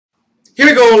Here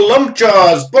we go,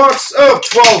 Lumpjaw's box of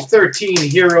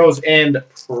 12-13 Heroes and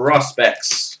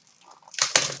Prospects.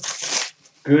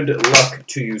 Good luck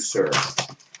to you, sir.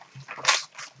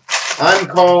 I'm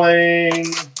calling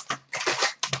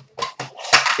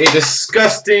a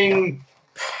disgusting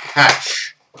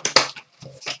patch.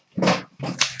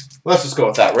 Let's just go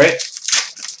with that, right?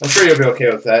 I'm sure you'll be okay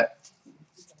with that.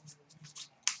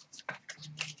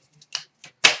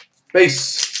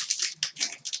 Base.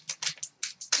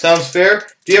 Sounds fair.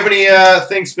 Do you have any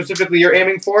things specifically you're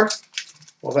aiming for?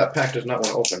 Well, that pack does not want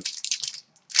to open.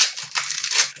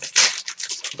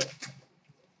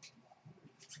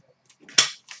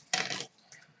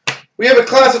 We have a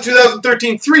class of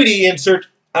 2013 3D insert,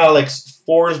 Alex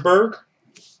Forsberg.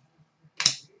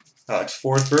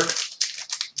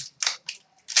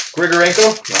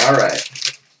 Grigorenko. All right.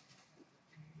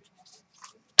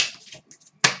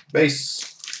 Base.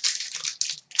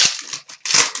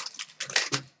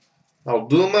 I'll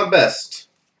do my best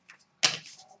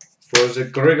for the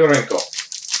Grigorenko.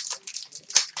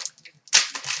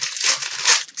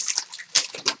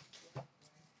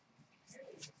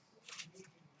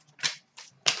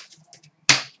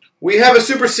 We have a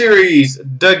Super Series,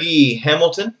 Dougie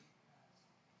Hamilton.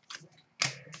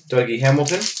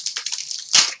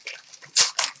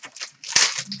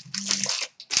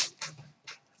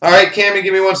 All right, Cammy,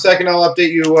 give me 1 second. I'll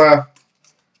update you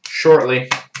shortly.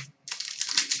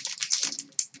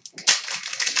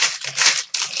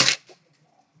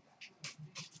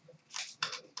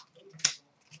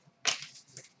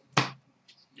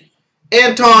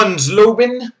 Anton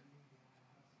Zlobin.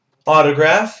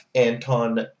 Autograph,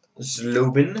 Anton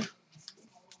Zlobin.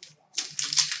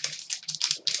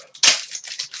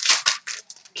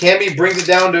 Cammy brings it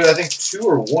down to, I think, 2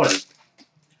 or 1.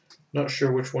 Not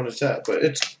sure which one it's at, but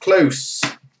it's close.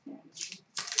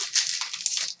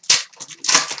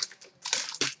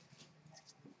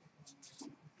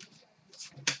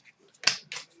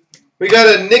 We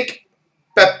got a Nick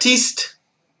Baptiste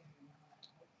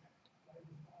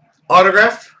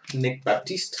autograph. Nick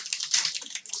Baptiste.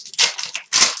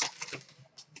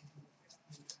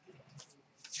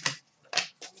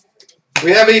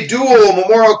 We have a dual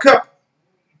Memorial Cup.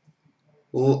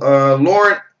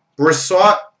 Laurent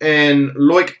Brissot and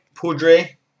Loic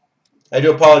Poudre. I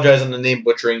do apologize on the name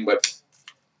butchering, but...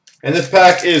 And this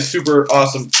pack is super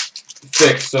awesome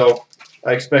thick, so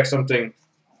I expect something...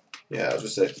 Yeah, I was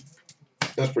just saying.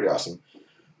 That's pretty awesome.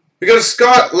 We got a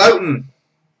Scott Loughton.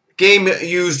 Game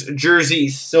used jersey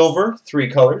silver. 3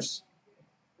 colors.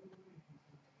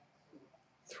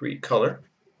 3 color.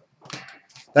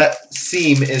 That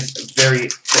seam is very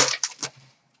thick.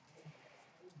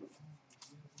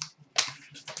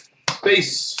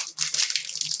 Base.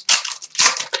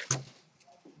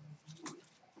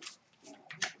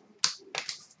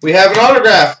 We have an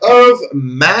autograph of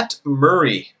Matt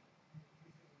Murray.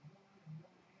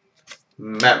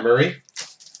 Matt Murray.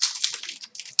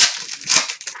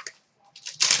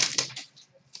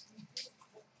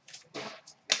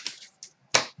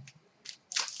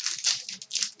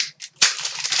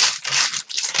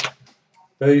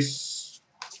 Base.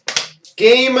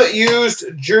 Game used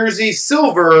jersey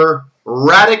silver,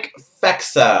 Radek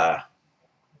Faksa.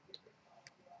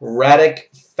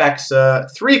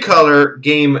 3 color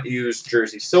game used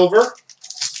jersey silver.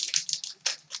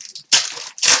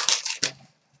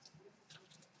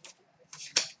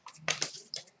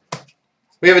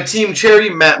 We have a team charity,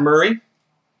 Matt Murray.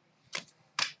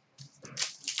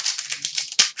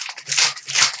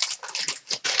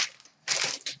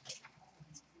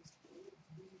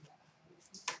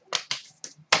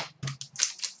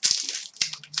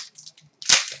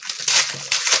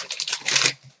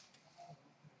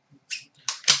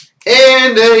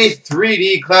 And a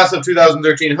 3D class of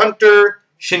 2013 Hunter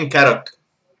Shinkaruk.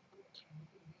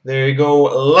 There you go,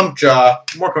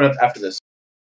 Lumpjaw. More coming up after this.